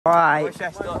Alright. I wish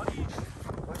I still had You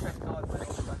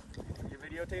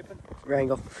videotaping?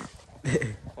 Wrangle.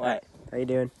 What? How you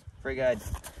doing? Pretty good.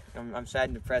 I'm sad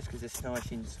and depressed because this snow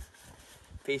machine's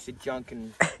a piece of junk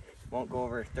and won't go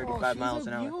over 35 miles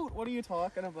an hour. What are you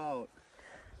talking about?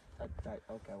 Okay,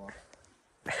 well.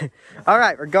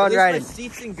 Alright, we're going At riding. least my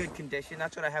seat's in good condition.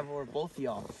 That's what I have over both of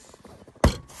y'all.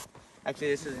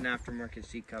 Actually, this is an aftermarket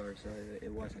seat cover, so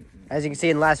it wasn't. As you can see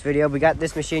in the last video, we got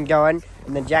this machine going,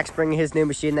 and then Jack's bringing his new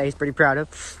machine that he's pretty proud of.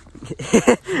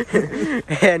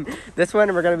 And this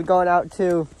one, we're going to be going out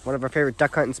to one of our favorite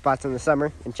duck hunting spots in the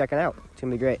summer and checking it out. It's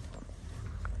going to be great.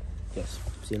 Yes,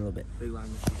 see you in a little bit. Big line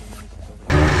machine.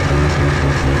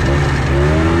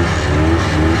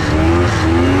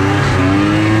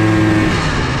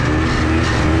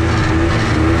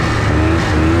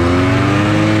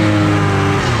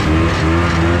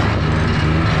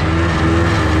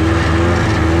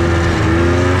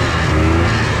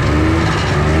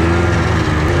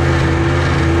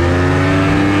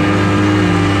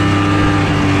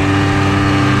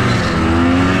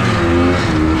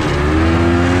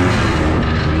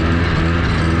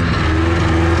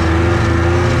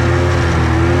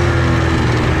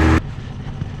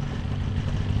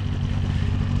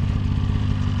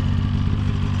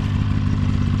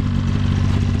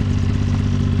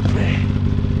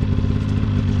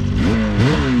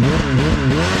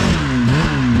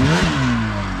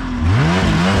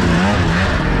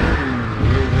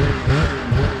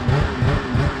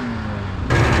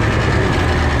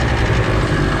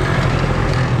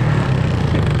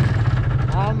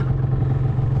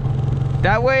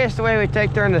 That way is the way we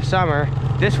take during the summer.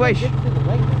 This way,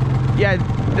 yeah,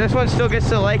 this one still gets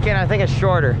to the lake and I think it's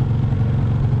shorter.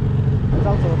 It's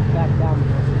also back down.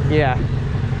 Yeah.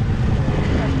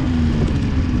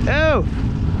 Oh,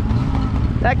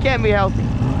 that can't be healthy.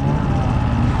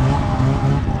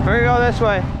 We're gonna go this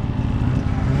way.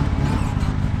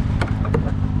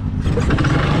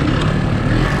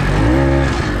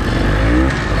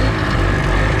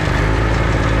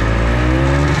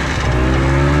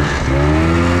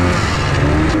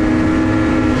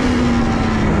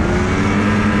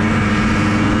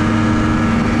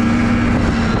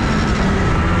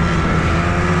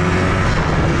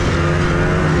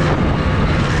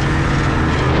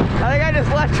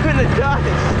 Left in the dust.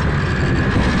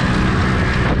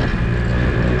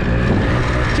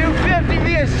 250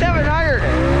 via 700.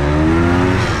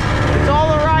 It's all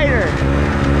the rider.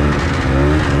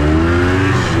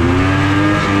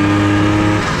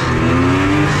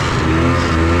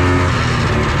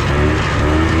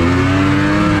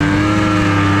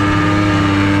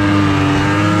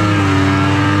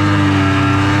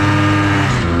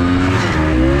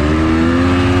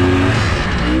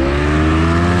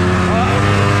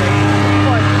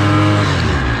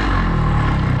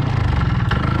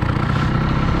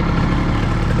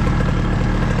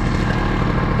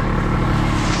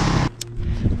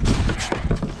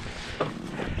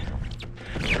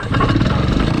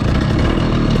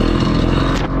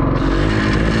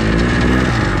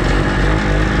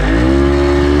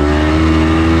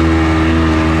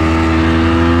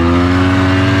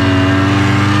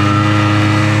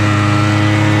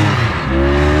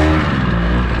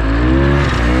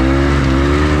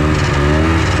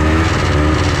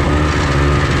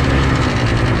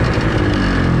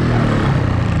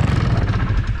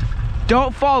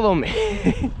 Don't follow me.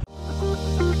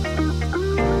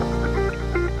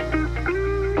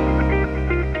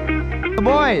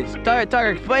 Boys,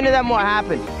 Tucker, explain to them what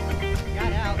happened.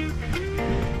 Got out.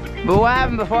 But what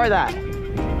happened before that?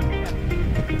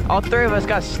 All three of us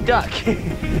got stuck.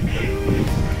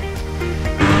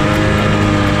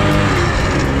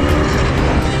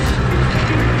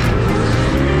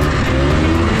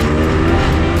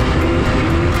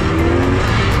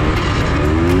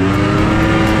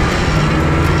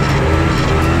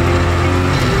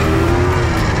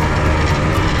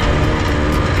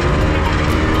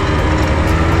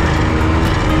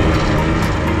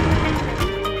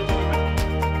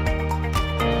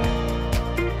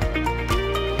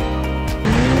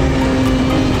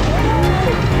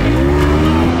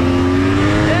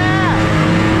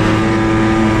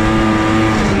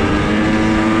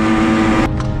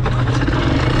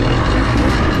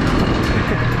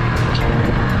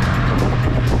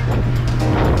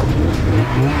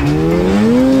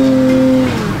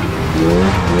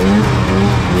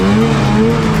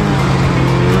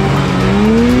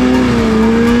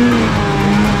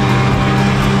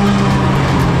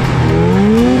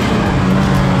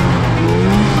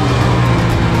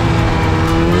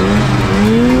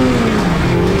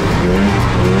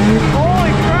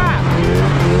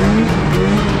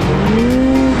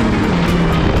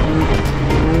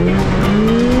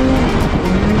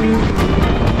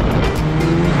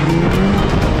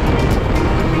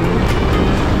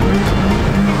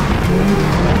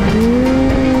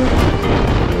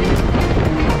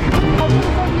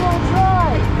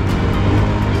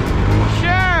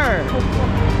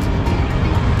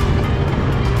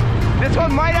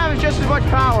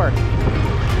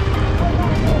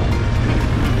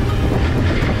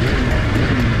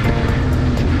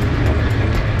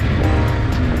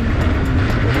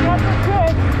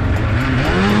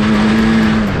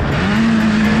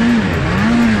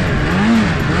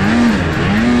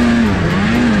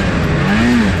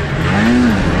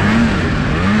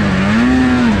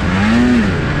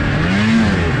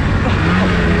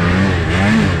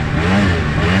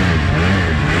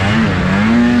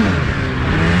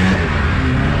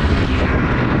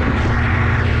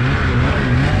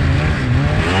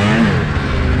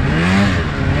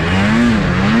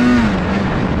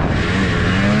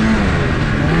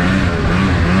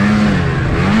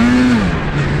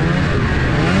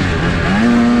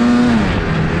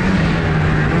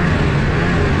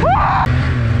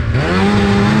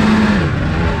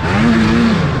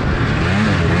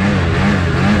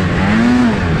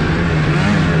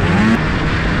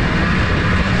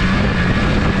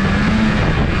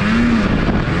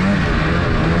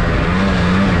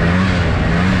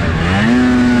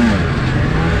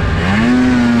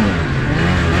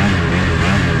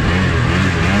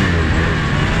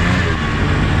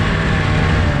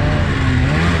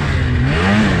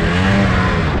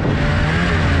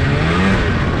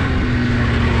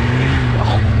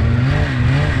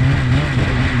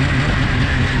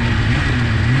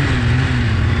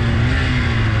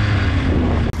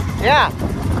 Yeah.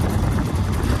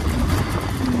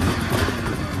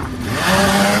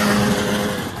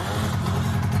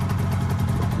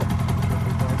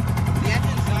 The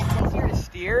engine's not close here to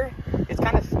steer. It's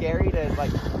kind of scary to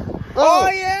like. Oh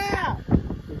yeah!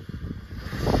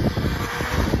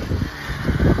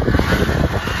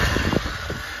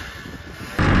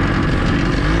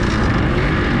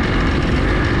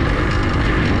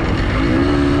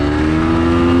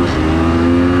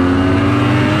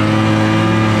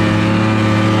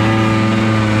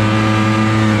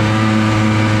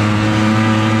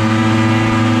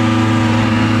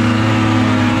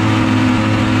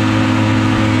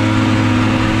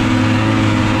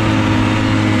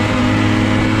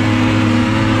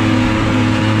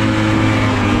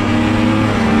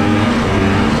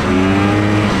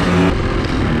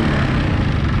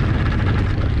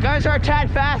 Guys are a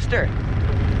tad faster.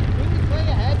 Can you swing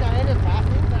ahead to end his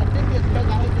passing? I think it's because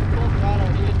I was in full throttle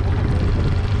and he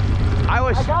didn't.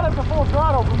 I got it to full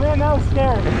throttle, but man, that was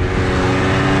scary.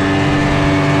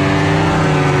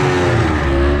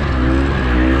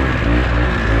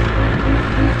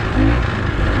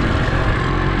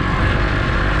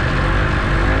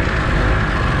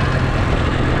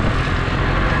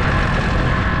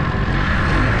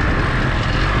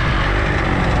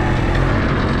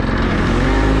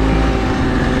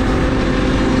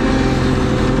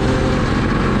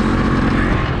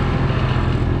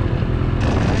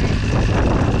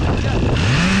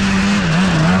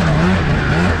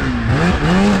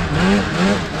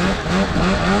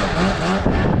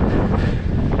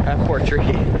 That poor tree.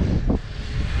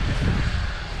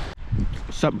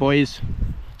 What's up, boys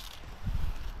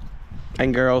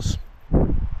and girls? I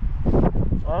don't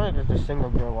think there's a single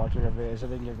girl watching our videos. I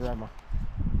think your grandma.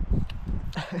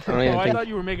 I thought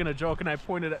you were making a joke and I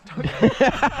pointed at Tucker.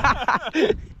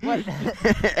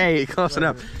 Hey, close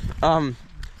enough.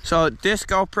 So this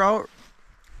GoPro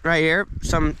right here,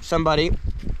 somebody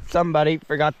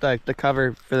forgot the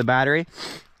cover for the battery,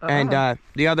 and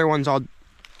the other one's all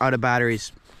out of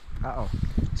batteries. Uh-oh.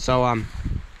 So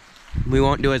we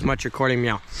won't do as much recording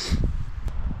now.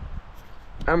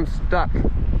 I'm stuck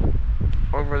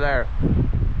over there.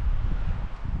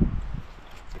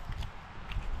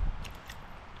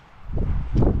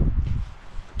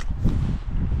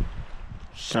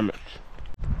 Summit.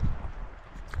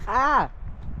 Ah!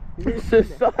 It's the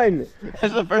sun.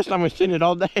 That's the first time we've seen it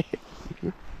all day.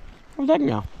 How's that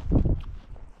now?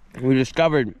 We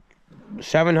discovered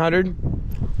 700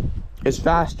 is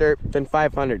faster than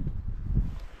 500.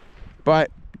 But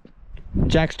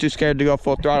Jack's too scared to go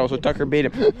full throttle, so Tucker beat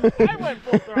him. I went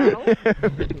full throttle.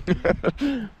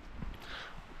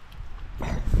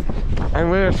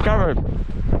 And we discovered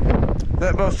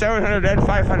that both 700 and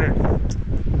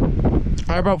 500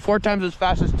 are about 4 times as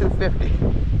fast as 250.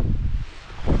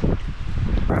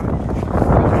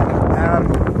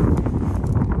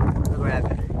 What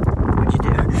happened? What'd you do?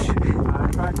 I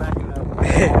tried backing up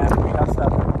and we got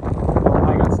stuck. Well,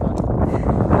 I got stuck.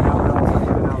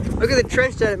 Look at the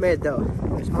trench that it made, though.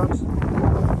 There's marks. Yeah.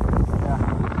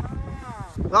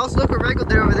 Well, also look what Regal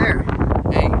did over there.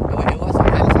 Hey, it wasn't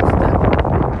fast.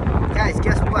 Guys,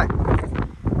 guess what?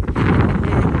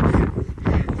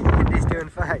 He's doing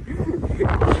fine.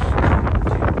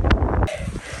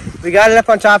 We got it up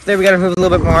on top there. We got to move a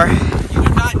little bit more. You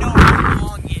do not know how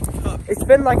long it took. It's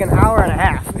been like an hour and a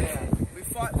half. Yeah.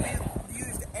 We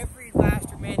used every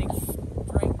last remaining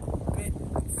strength bit,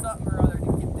 something or other to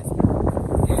get this going.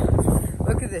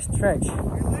 Look at this trench.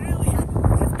 We're literally at the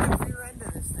rear end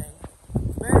of this thing,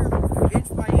 barely inch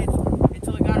by inch,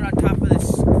 until it got it on top of this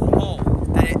hole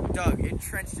that it dug. It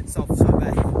trenched itself so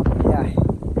bad. Yeah.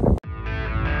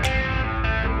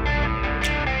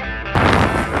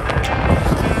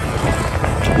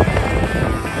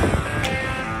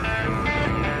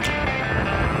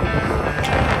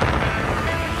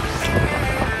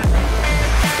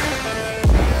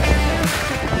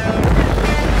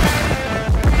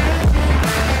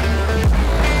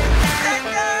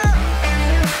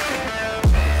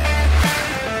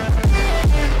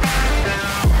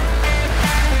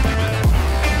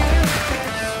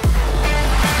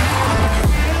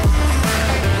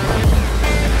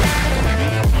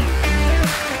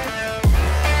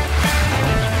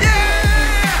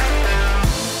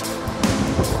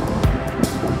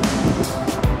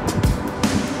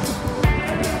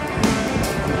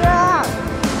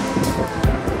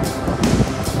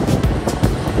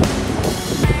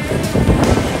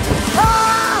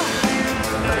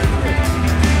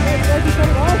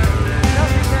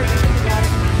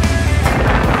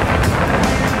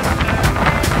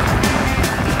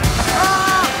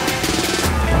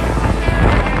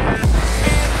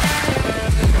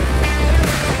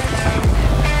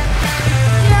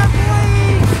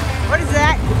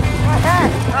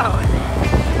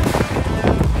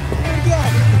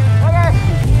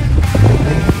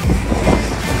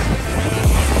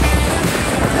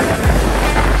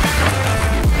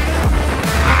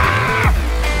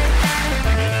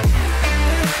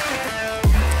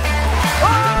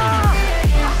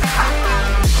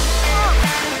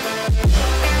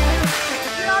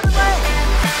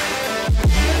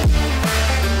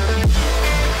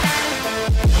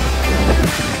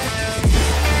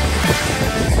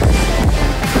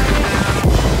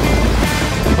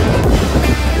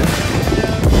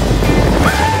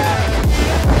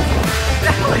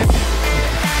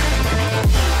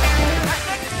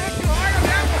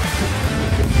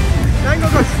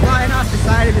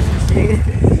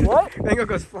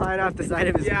 flying off the side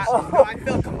of his Yeah, machine. no, I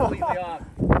feel completely off.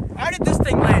 How did this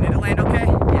thing land? Did it land okay?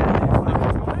 Yeah.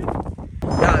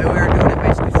 No, we were doing it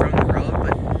basically from the road,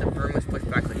 but the berm was pushed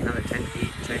back like another 10 feet,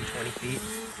 10, 20 feet.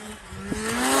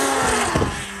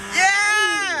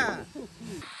 Yeah!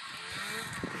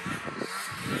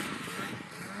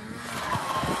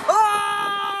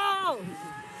 Oh!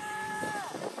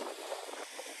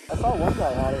 I saw one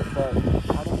guy had it, but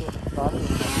I didn't thought it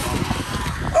was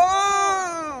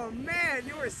Oh, man,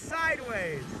 you were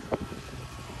sideways.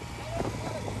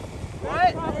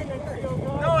 What?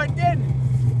 No, it didn't.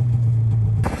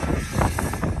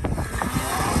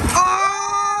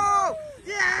 Oh!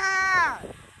 Yeah!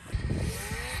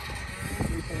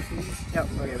 Yep,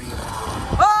 okay, we go.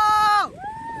 Oh!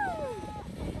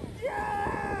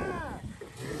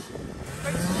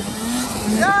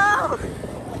 No!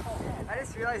 I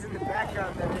just realized in the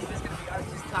background that this is going to be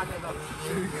us just talking about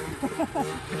food.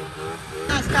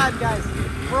 Last time, guys.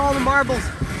 We're all the marbles.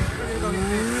 We're going to go get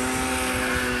food.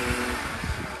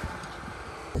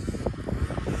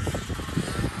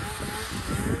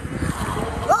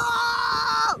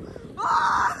 Oh! Oh!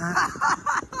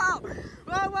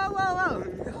 Whoa, whoa, whoa, whoa!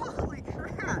 Holy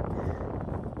crap!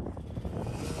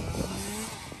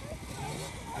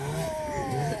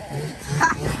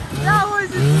 That was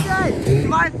insane! You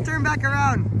might have to turn back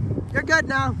around. You're good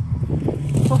now.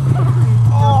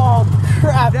 Oh,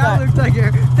 crap! That looked like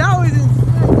it. That was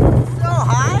insane. So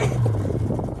high.